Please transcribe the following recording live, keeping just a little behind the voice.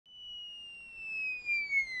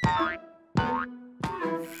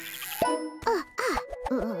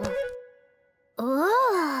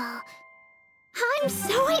Oh, I'm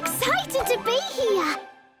so excited to be here.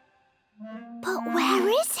 But where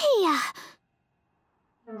is here?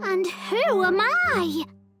 And who am I?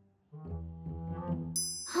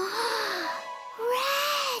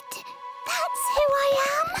 Red! That's who I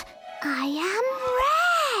am. I am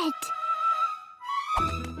red.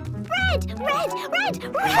 Red, red, red,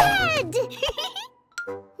 red!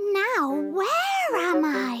 Now, where am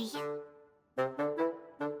I?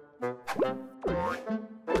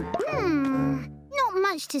 Not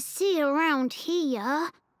much to see around here.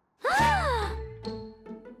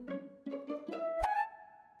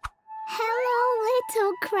 Hello,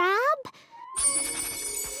 little crab.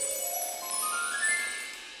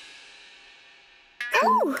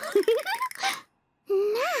 Oh!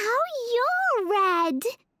 Now you're red.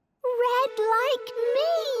 Red like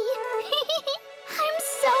me. I'm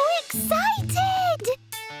so excited.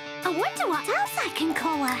 I wonder what else I can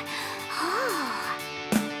colour.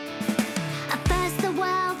 At first the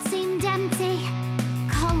world seemed empty,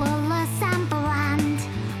 colourless and bland.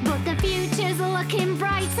 But the future's looking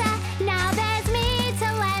brighter. Now there's me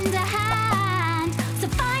to lend a hand. So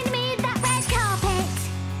find me that red carpet,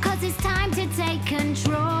 'cause it's time to take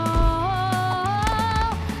control.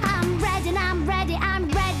 I'm red and I'm ready. I'm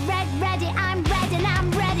red, red, ready. I'm red and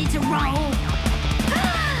I'm ready to roll.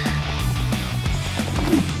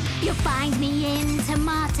 You'll find me in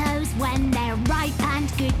tomatoes when they're ripe and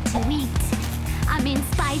good to eat. I'm in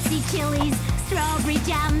spicy chilies, strawberry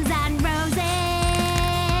jams and roses.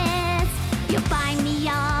 You'll find me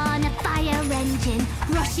on a fire engine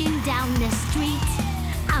rushing down the street.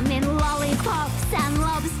 I'm in lollipops and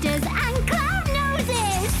lobsters and cloud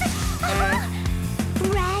noses.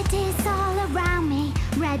 Red is all around me,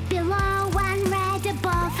 red below and red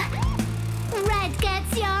above. Red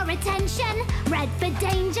gets your attention, red for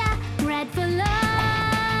danger, red for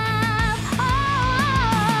love.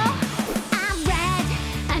 Oh, I'm red,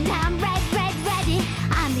 and I'm red, red, ready.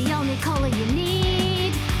 I'm the only colour you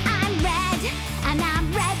need. I'm red, and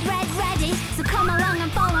I'm red, red, ready. So come along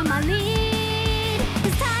and follow my lead.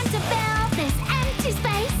 It's time to fill this empty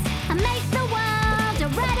space and make the world a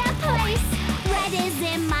redder place. Red is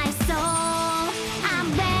in my soul.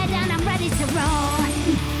 I'm red and I'm ready to roll.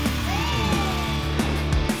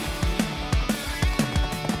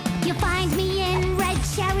 You'll find me in red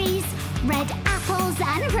cherries, red apples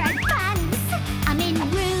and red pants. I'm in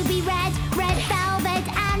ruby red, red velvet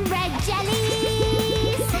and red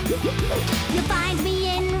jellies. You'll find me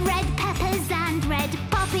in red peppers and red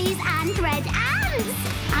poppies and red ants.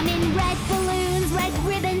 I'm in red balloons, red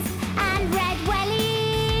ribbons and red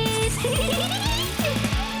wellies.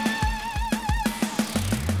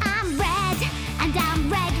 I'm red and I'm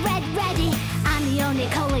red, red, ready. I'm the only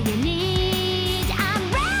colour you need.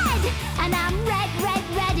 I'm red and I'm red, red,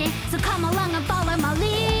 ready. So come along and follow my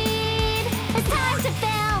lead. It's time to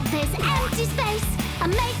fill this empty space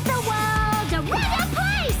and make the world a redder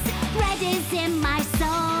place. Red is in my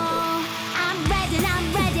soul. I'm red and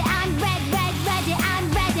I'm ready. I'm red, red, ready.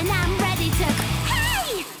 I'm red and I'm ready to...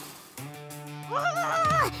 Hey!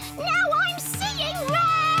 Now I'm seeing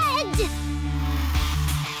red!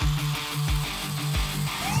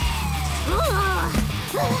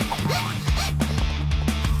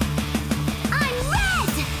 I'm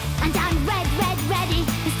red! And I'm red, red, ready.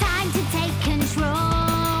 It's time to take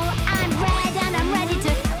control. I'm red and I'm ready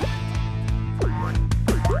to...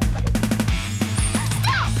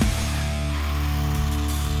 Stop!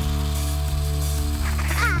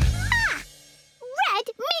 Aha! Red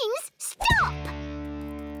means stop!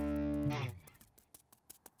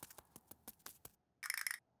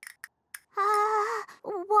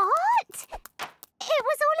 What? It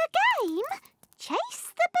was all a game? Chase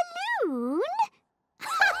the balloon?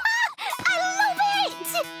 I love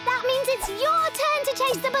it! That means it's your turn to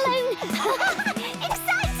chase the balloon!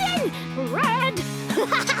 Exciting! Red!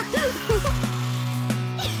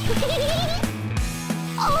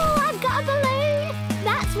 Oh, I've got a balloon!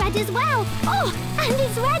 That's red as well! Oh, and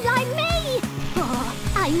it's red like me! Oh,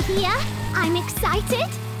 I'm here, I'm excited,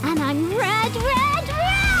 and I'm red, red,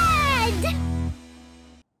 red!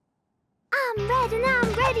 I'm red and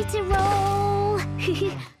I'm ready to roll.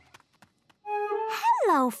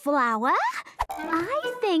 Hello, flower.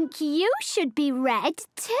 I think you should be red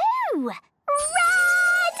too. Red!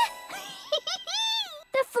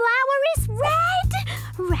 The flower is red.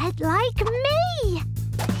 Red like me.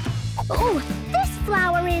 Oh, this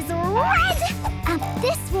flower is red. And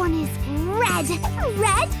this one is red.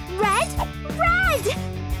 Red, red, red.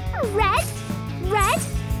 Red, red.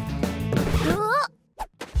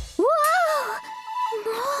 Whoa!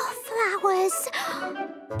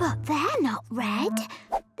 But they're not red.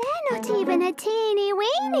 They're not even a teeny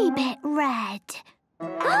weeny bit red.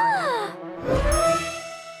 Lots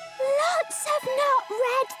of not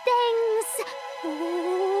red things. Oh,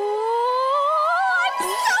 I'm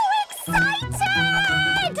so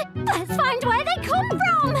excited! Let's find where they come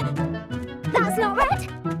from. That's not red.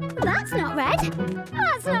 That's not red.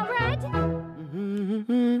 That's not red.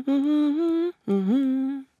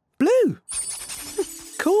 Blue.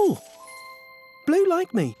 Cool. Blue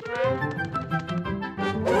like me.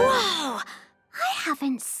 Whoa! I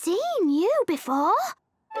haven't seen you before.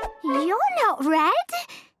 You're not red.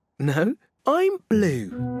 No, I'm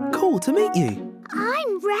blue. Cool to meet you.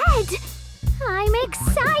 I'm red. I'm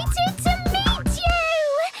excited to meet you.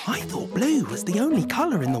 I thought blue was the only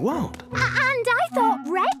colour in the world. And I thought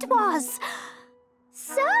red was.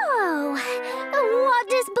 So, what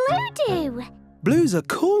does blue do? Blue's a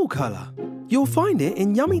cool colour. You'll find it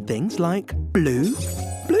in yummy things like blue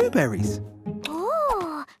blueberries.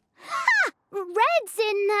 Oh, ha! Red's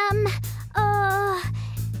in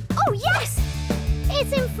oh yes,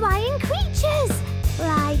 it's in flying creatures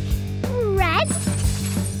like red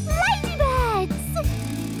ladybirds.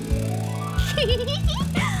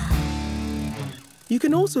 You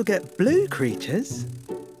can also get blue creatures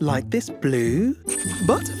like this blue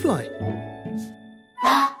butterfly.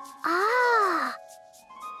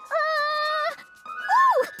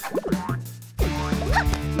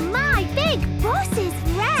 My big boss is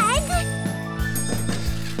red!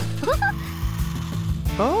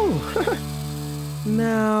 Oh,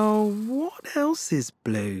 now what else is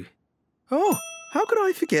blue? Oh, how could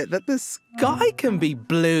I forget that the sky can be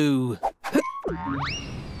blue?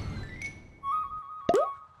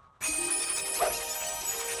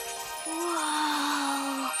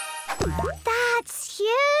 Whoa! That's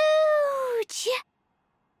huge!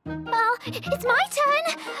 Oh, it's my turn!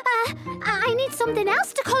 I need something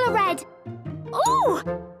else to colour red. Ooh!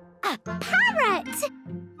 A parrot!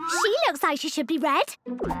 She looks like she should be red.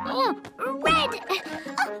 Red!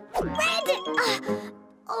 Red!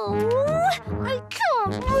 Oh, I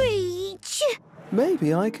can't reach.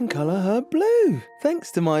 Maybe I can colour her blue,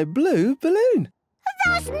 thanks to my blue balloon.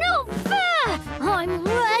 That's not fair! I'm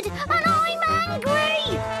red and I'm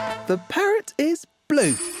angry! The parrot is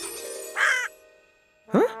blue.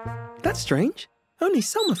 Huh? That's strange. Only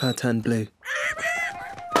some of her turned blue.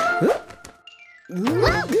 Huh?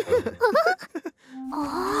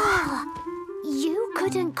 Oh, you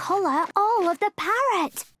couldn't colour all of the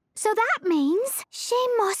parrot. So that means she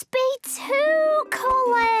must be 2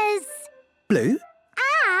 colours. Blue?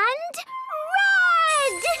 And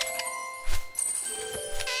red!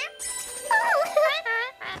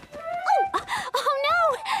 Oh no!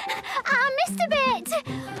 I missed a bit!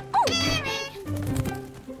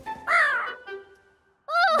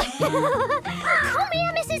 Come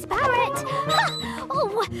here, Mrs. Parrot!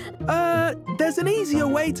 There's an easier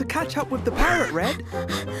way to catch up with the parrot, Red.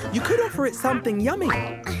 You could offer it something yummy.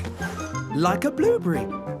 Like a blueberry.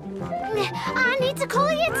 I need to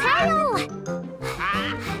colour your tail!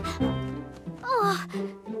 Oh.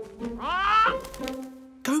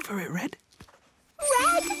 Go for it, Red.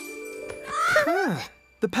 Red!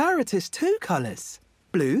 The parrot is 2 colours.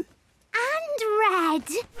 Blue. And red.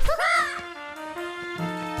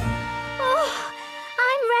 Oh,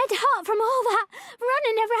 I'm red hot from all that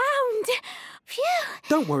running around. Phew.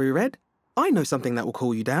 Don't worry, Red. I know something that will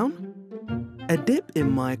cool you down. A dip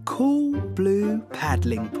in my cool blue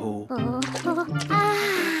paddling pool.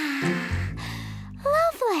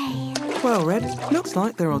 Lovely. Well, Red, looks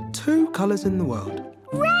like there are 2 colours in the world.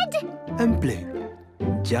 Red and blue.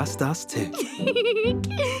 Just us 2.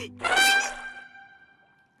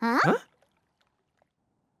 Huh?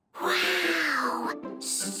 Wow!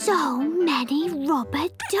 So many rubber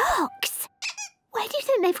ducks. Where do you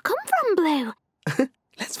think they've come from, Blue?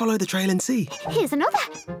 Let's follow the trail and see. Here's another.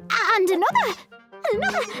 And another.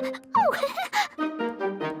 Another. Oh.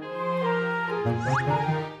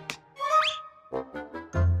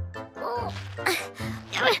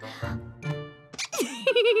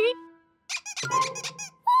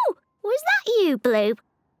 Oh, was that you, Blue?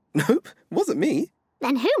 Nope, wasn't me.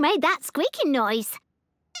 Then who made that squeaking noise?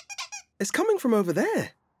 It's coming from over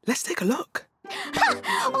there. Let's take a look.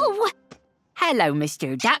 Oh. Hello,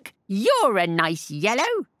 Mr. Duck. You're a nice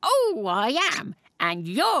yellow. Oh, I am. And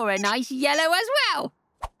you're a nice yellow as well.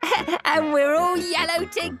 And we're all yellow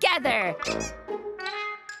together.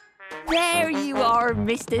 There you are,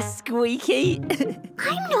 Mr. Squeaky.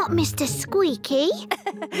 I'm not Mr. Squeaky.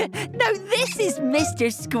 No, this is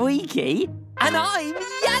Mr. Squeaky. And I'm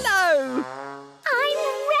yellow. I'm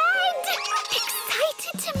red.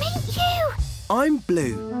 Excited to meet you. I'm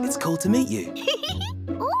blue. It's cool to meet you.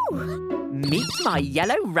 Oh, Meet my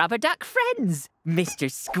yellow rubber duck friends, Mr.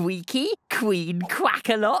 Squeaky, Queen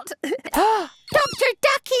Quack-a-Lot. Dr.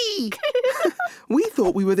 Ducky! We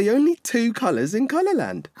thought we were the only two colours in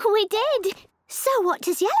Colourland. We did. So what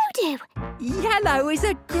does yellow do? Yellow is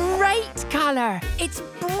a great colour. It's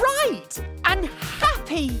bright and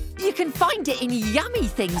happy. You can find it in yummy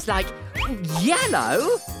things like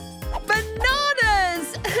yellow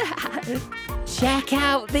bananas. Check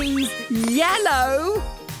out these yellow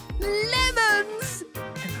lemons.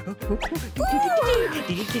 I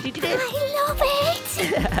love it.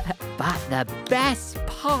 But the best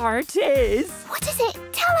part is... What is it?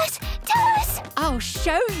 Tell us. Tell us. I'll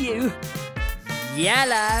show you.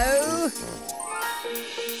 Yellow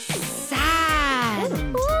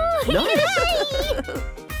sand. Nice.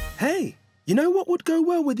 Hey, you know what would go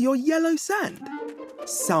well with your yellow sand?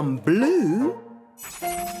 Some blue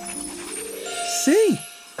sea.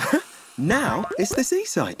 Now it's the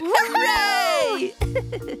seaside. Hooray!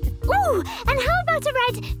 Ooh, and how about a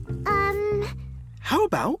red, How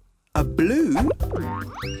about a blue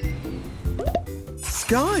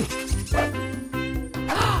sky?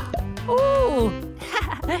 Oh,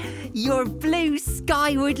 your blue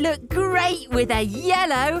sky would look great with a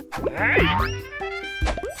yellow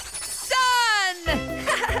sun!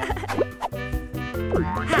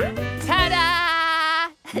 Ta-da!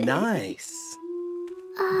 Nice.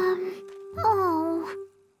 oh.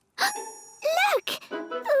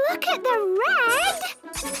 Look at the red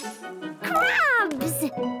crabs.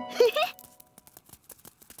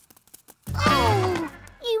 Oh,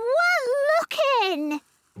 you weren't looking.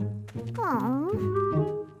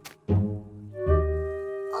 Oh.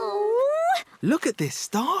 Oh. Look at this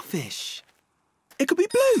starfish. It could be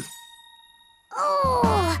blue.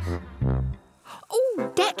 Oh.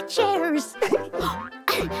 Oh, deck chairs!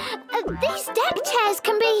 These deck chairs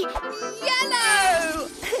can be Yellow!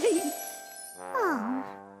 oh.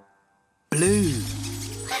 Blue.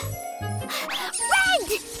 Red.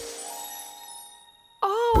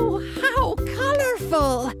 Oh, how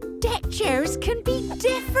colourful! Deck chairs can be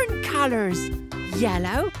different colours.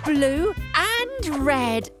 Yellow, blue and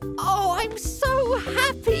red. Oh, I'm so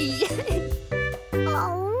happy.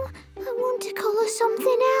 Oh, I want to colour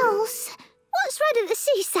something else. What's red at the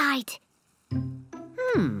seaside?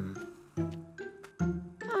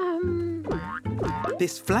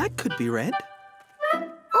 This flag could be red.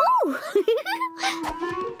 Oh!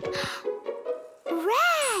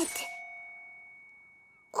 Red!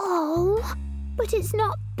 Oh, but it's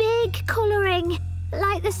not big colouring,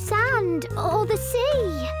 like the sand or the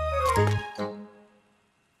sea.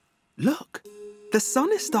 Look, the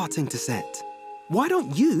sun is starting to set. Why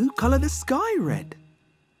don't you colour the sky red?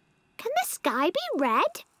 Can the sky be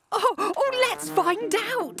red? Oh, let's find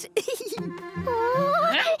out.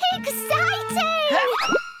 Oh, exciting!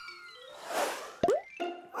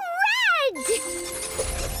 Red!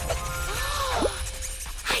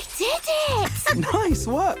 I did it! Nice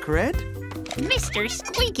work, Red. Mr.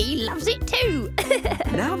 Squeaky loves it too.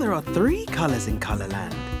 Now there are 3 colours in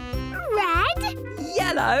Colourland. Red?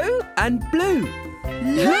 Yellow. And blue.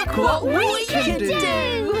 Look what we can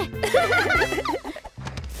do.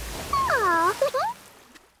 Aw.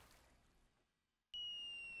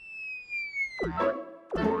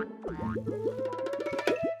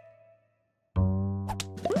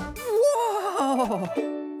 Whoa!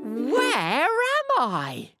 Where am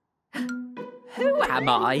I? Who am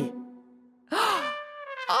I?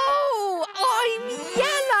 Oh, I'm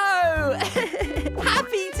yellow!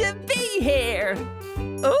 Happy to be here.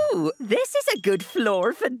 Oh, this is a good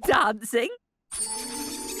floor for dancing.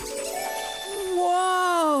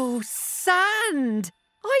 Whoa, sand!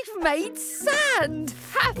 I've made sand!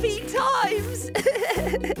 Happy times!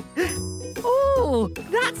 Oh,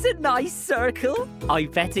 that's a nice circle. I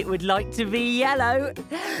bet it would like to be yellow.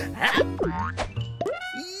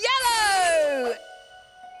 Yellow!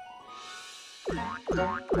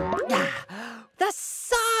 The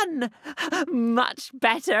sun! Much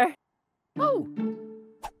better. Oh.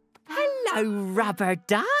 Hello, rubber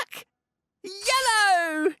duck.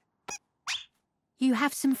 Yellow! You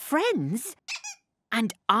have some friends?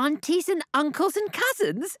 And aunties and uncles and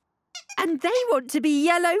cousins? And they want to be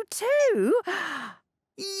yellow too?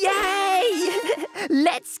 Yay!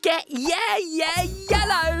 Let's get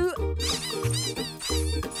yellow!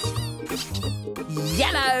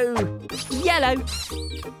 Yellow! Yellow!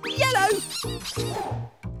 Yellow!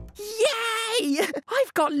 Yay! Yay!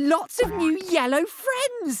 I've got lots of new yellow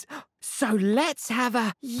friends. So let's have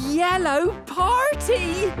a yellow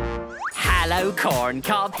party. Hello, corn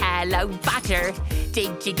cob. Hello, butter.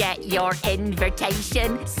 Did you get your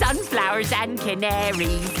invitation? Sunflowers and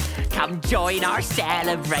canaries. Come join our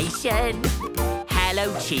celebration.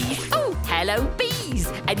 Hello, cheese. Oh, hello, bees.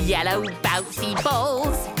 And yellow bouncy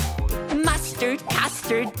balls. Mustard,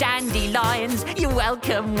 custard, dandelions. You're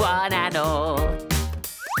welcome, one and all.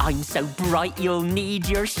 I'm so bright you'll need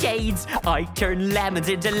your shades. I turn lemons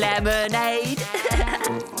into lemonade.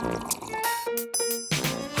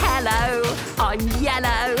 Hello, I'm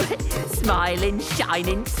yellow. Smiling,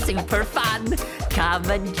 shining, super fun. Come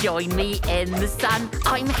and join me in the sun.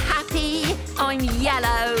 I'm happy, I'm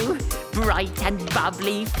yellow. Bright and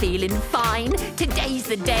bubbly, feeling fine. Today's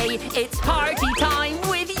the day, it's party time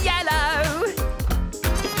with yellow.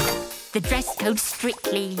 The dress code's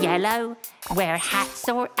strictly yellow. Wear hats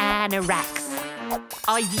or anoraks.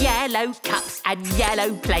 I've yellow cups and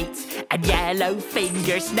yellow plates and yellow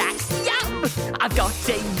finger snacks. Yum! I've got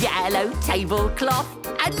a yellow tablecloth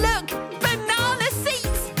and look, banana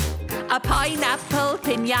seats. A pineapple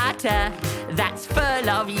piñata that's full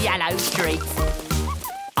of yellow treats.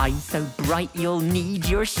 I'm so bright you'll need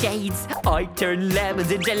your shades. I turn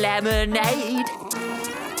lemons into lemonade.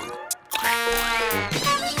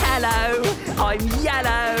 Hello, I'm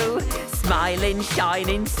yellow. Smiling,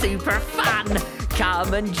 shining, super fun.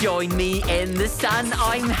 Come and join me in the sun.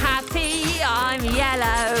 I'm happy, I'm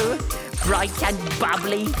yellow. Bright and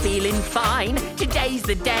bubbly, feeling fine. Today's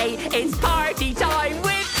the day, it's party time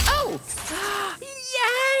with... Oh!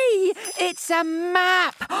 Yay! It's a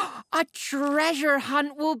map! A treasure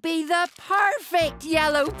hunt will be the perfect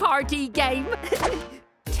yellow party game.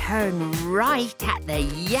 Turn right at the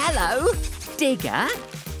yellow digger.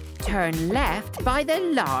 Turn left by the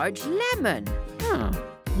large lemon.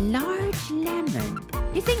 Large lemon.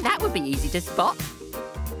 You think that would be easy to spot?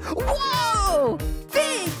 Whoa!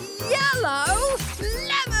 Big yellow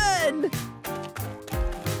lemon!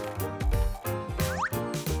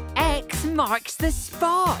 X marks the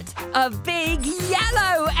spot. A big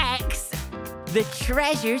yellow X. The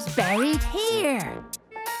treasure's buried here.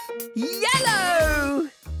 Yellow!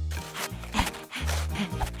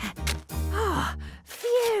 Oh,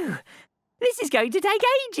 phew. This is going to take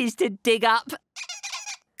ages to dig up.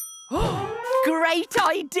 Great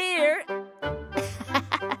idea!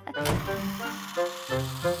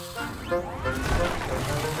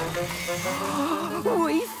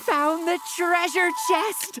 We found the treasure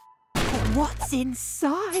chest! What's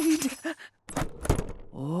inside?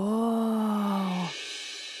 Oh!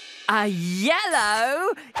 A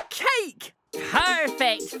yellow cake!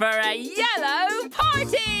 Perfect for a yellow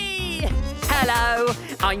party! Hello,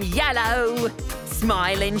 I'm yellow.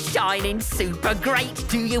 Smiling, shining, super great.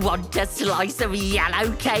 Do you want a slice of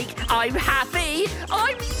yellow cake? I'm happy,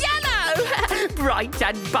 I'm yellow. Bright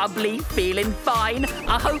and bubbly, feeling fine.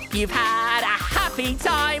 I hope you've had a happy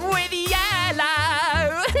time with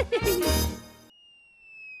yellow.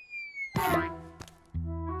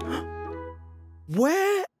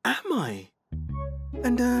 Where am I?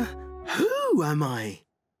 And, who am I?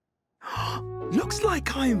 Looks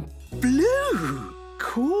like I'm blue.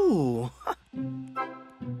 Cool.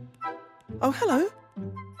 Oh, hello.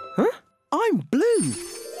 Huh? I'm blue.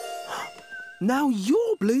 Now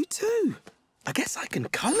you're blue too. I guess I can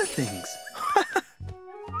colour things.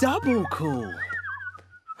 Double cool.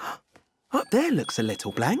 Up there looks a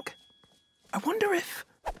little blank. I wonder if...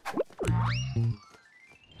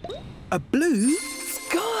 A blue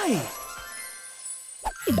sky.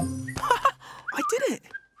 I did it.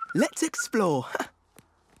 Let's explore.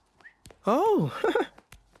 Oh,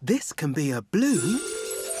 this can be a blue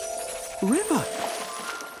river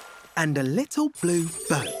and a little blue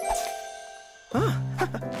boat.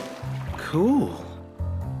 Cool.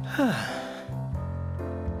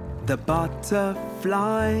 The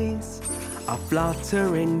butterflies are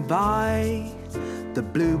fluttering by. The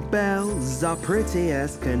bluebells are pretty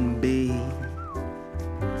as can be.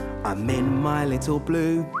 I'm in my little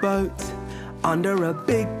blue boat under a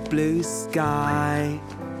big blue sky,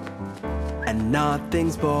 and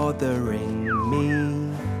nothing's bothering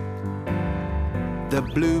me. The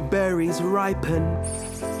blueberries ripen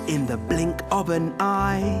in the blink of an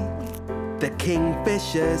eye. The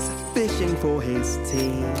kingfisher's fishing for his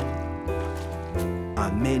tea.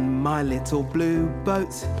 I'm in my little blue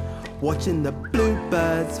boat, watching the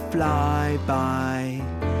bluebirds fly by,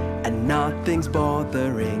 and nothing's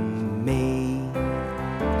bothering me.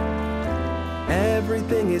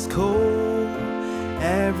 Everything is cool,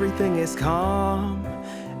 everything is calm,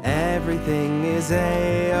 everything is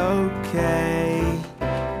a-okay.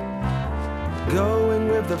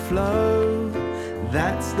 the flow,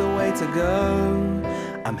 that's the way to go.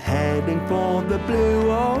 I'm heading for the blue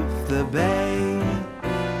of the bay.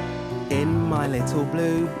 In my little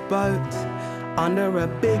blue boat, under a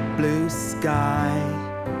big blue sky,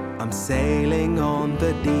 I'm sailing on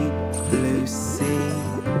the deep blue sea.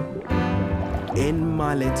 In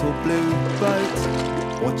my little blue boat,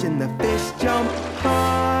 watching the fish jump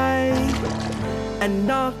high, and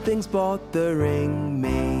nothing's bothering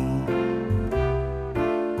me.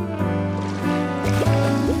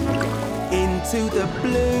 Into the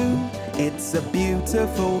blue, it's a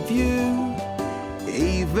beautiful view.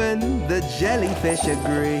 Even the jellyfish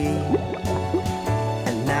agree.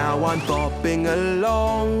 And now I'm bobbing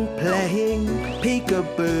along, playing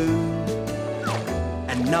peekaboo,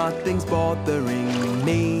 and nothing's bothering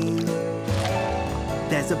me.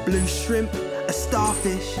 There's a blue shrimp, a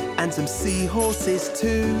starfish, and some seahorses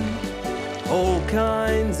too. All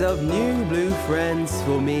kinds of new blue friends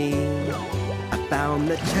for me. I found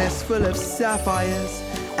a chest full of sapphires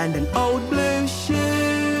and an old blue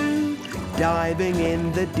shoe, diving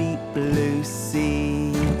in the deep blue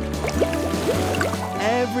sea.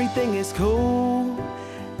 Everything is cool,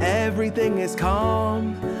 everything is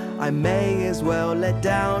calm. I may as well let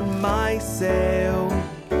down my sail.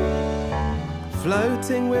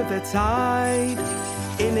 Floating with the tide,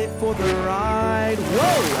 in it for the ride.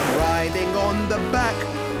 Whoa! I'm riding on the back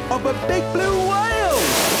of a big blue whale.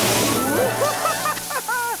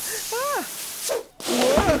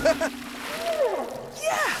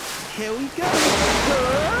 Yeah! Here we go!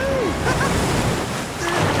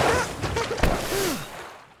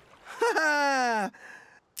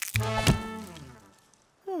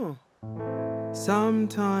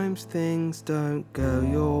 Sometimes things don't go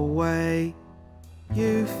your way.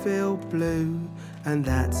 You feel blue, and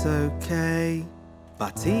that's okay.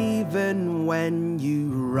 But even when you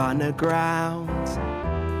run aground,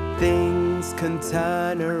 things can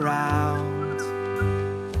turn around.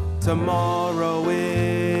 Tomorrow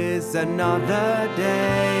is another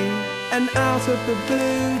day, and out of the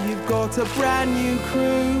blue you've got a brand new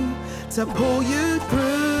crew to pull you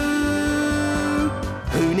through.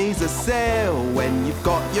 Who needs a sail when you've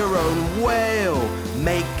got your own whale,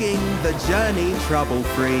 making the journey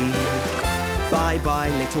trouble-free? Bye-bye,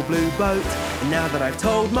 little blue boat, now that I've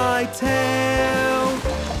told my tale,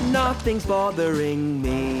 nothing's bothering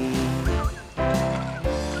me.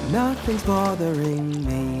 Nothing's bothering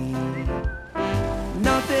me.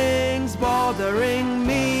 Nothing's bothering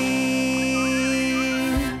me.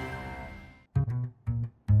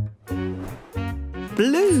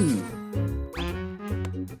 Blue.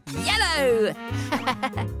 Yellow.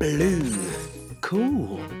 Blue.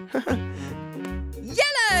 Cool.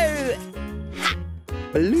 Yellow.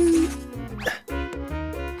 Blue.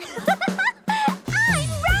 I'm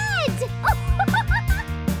red!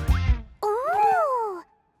 Ooh,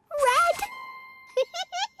 red!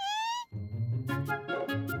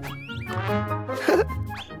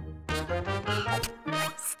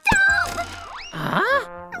 Stop! Huh?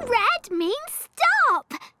 Red means stop.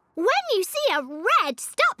 When you see a red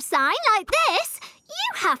stop sign like this,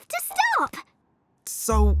 you have to stop.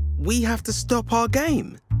 So we have to stop our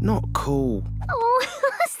game? Not cool. Oh,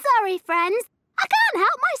 sorry, friends. I can't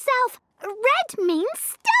help myself. Red means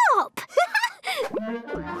stop.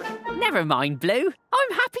 Never mind, Blue.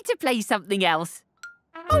 I'm happy to play something else.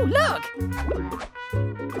 Oh, look!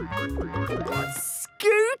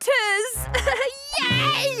 Scooters!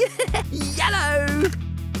 Yay! Yellow!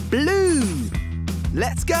 Blue.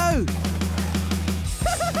 Let's go.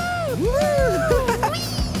 Red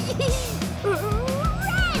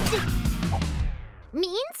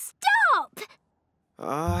means stop.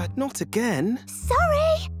 Not again.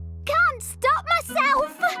 Sorry, can't stop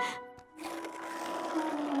myself.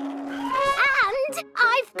 And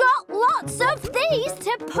I've got lots of these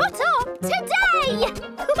to put up today.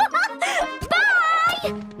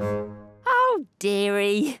 Bye. Oh,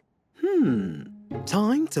 dearie.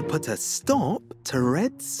 Time to put a stop to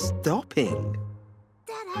red stopping.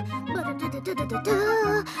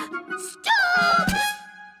 Stop!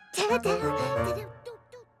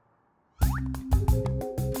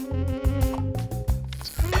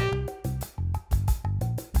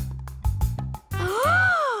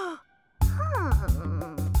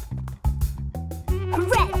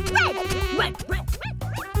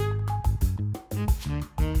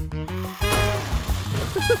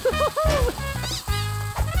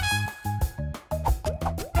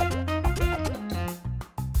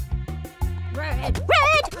 Red.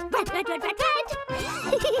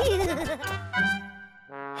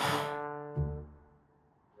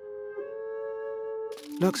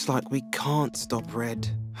 Looks like we can't stop red.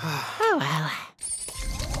 Oh, well.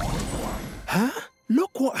 Huh?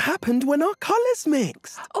 Look what happened when our colours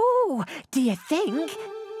mixed. Oh, do you think?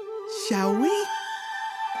 Shall we?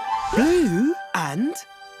 Blue and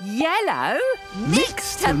Yellow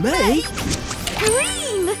mixed to make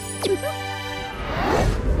green!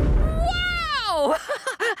 Wow!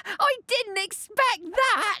 I didn't expect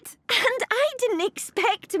that! And I didn't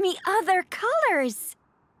expect to meet other colours.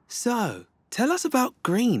 So, tell us about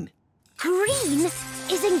green. Green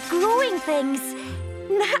is in growing things.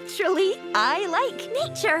 Naturally, I like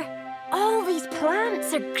nature. All these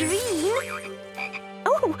plants are green.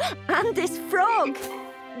 Oh, and this frog.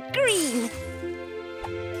 Green.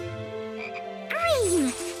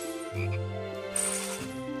 Green.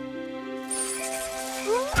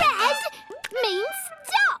 Red means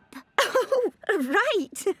stop. Oh,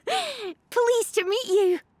 right. Pleased to meet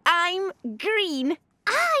you. I'm green.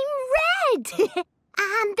 I'm red.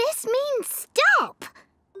 And this means stop.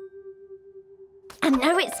 And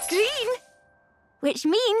now it's green, which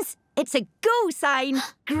means it's a go sign.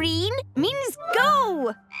 Green means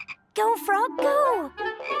go. Go, frog, go.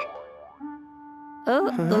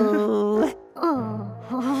 Uh-oh.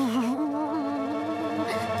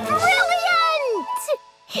 Brilliant!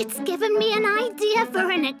 It's given me an idea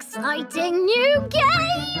for an exciting new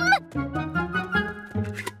game.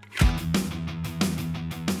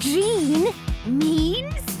 Green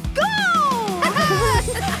means go.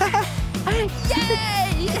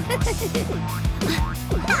 Yay!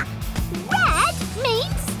 Red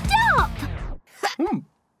means stop.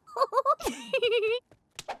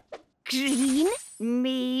 Green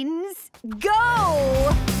means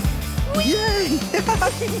go. Yay!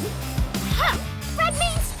 Red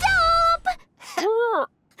means stop.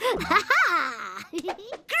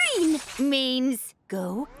 Green means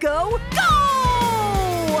go, go, go.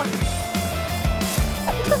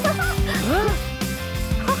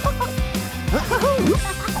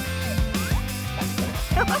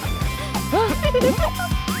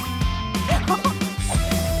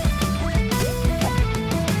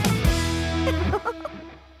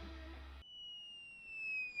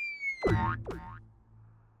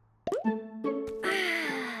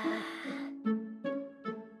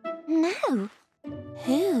 Now,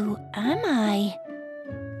 who am I?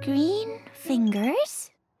 Green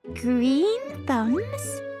fingers, green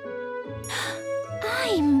thumbs.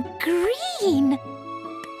 I'm green.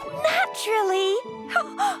 Naturally.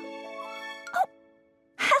 Oh,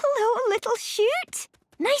 hello, little shoot.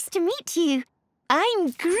 Nice to meet you.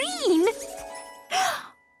 I'm green.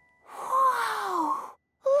 Whoa,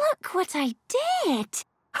 look what I did.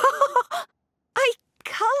 I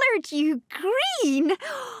coloured you green.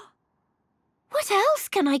 What else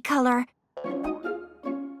can I colour?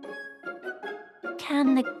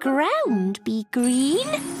 Can the ground be green?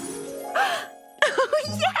 Oh,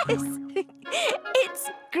 yes! It's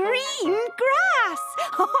green grass!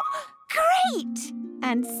 Great!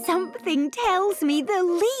 And something tells me the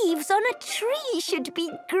leaves on a tree should be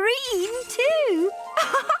green too.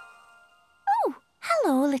 Oh,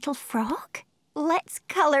 hello, little frog. Let's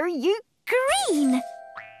colour you green.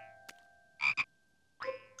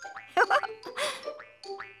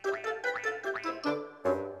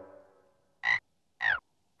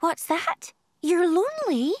 What's that? You're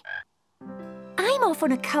lonely? I'm off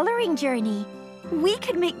on a colouring journey. We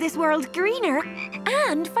could make this world greener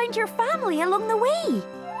and find your family along the way.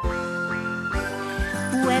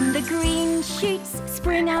 When the green shoots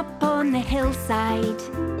spring up on the hillside,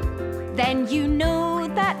 then you know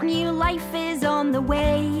that new life is on the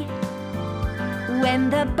way. When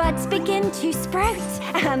the buds begin to sprout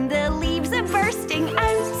and the leaves are bursting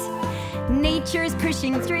out, nature's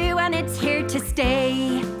pushing through and it's here to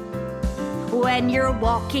stay. When you're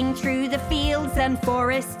walking through the fields and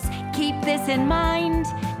forests, keep this in mind.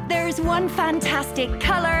 There's one fantastic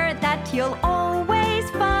colour that you'll always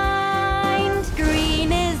find.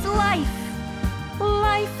 Green is life.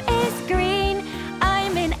 Life is green.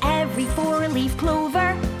 I'm in every four-leaf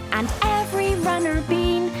clover and every runner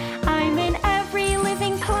bean. I'm in every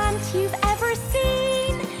living plant you've ever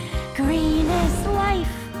seen. Green is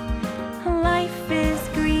life. Life is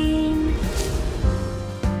green.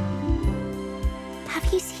 Have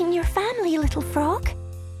you seen your family, little frog?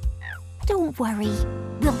 Don't worry,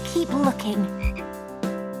 we'll keep looking.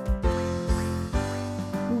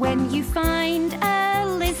 When you find a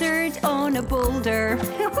lizard on a boulder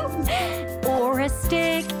or a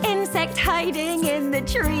stick insect hiding in the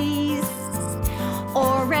trees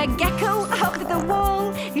or a gecko up the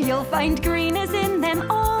wall, you'll find green is in them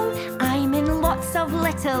all. I'm in lots of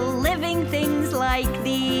little living things like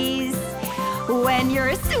these. When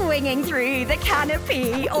you're swinging through the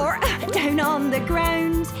canopy or down on the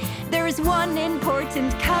ground, there's There's one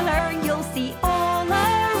important colour you'll see all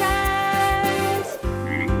around.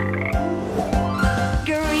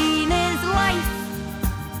 Green is life.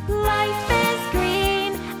 Life is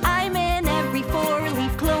green. I'm in every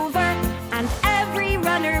four-leaf clover and every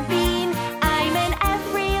runner bean. I'm in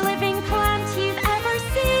every living plant you've ever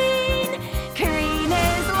seen. Green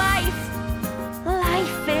is life.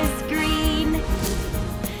 Life is green.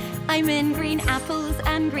 I'm in green apples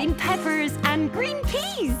and green peppers and green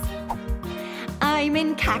peas. I'm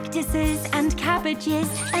in cactuses and cabbages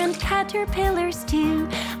and caterpillars too.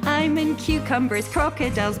 I'm in cucumbers,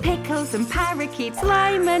 crocodiles, pickles and parakeets,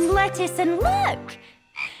 lime and lettuce, and look!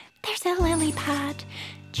 There's a lily pad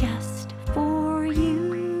just for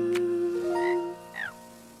you.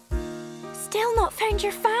 Still not found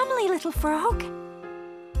your family, little frog.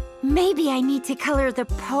 Maybe I need to colour the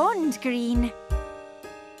pond green.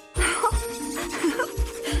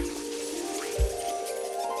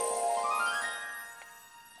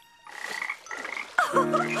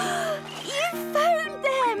 You found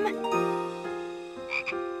them!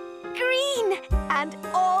 Green and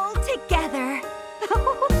all together.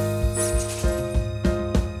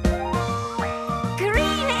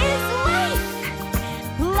 Green is life.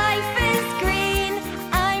 Life is green.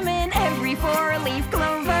 I'm in every four-leaf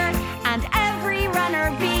clover and every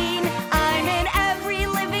runner bean. I'm in every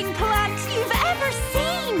living plant you've ever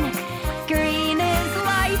seen. Green is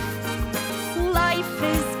life. Life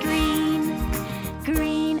is green.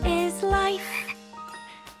 Green is life.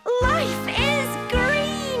 Life is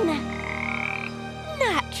green.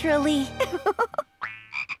 Naturally.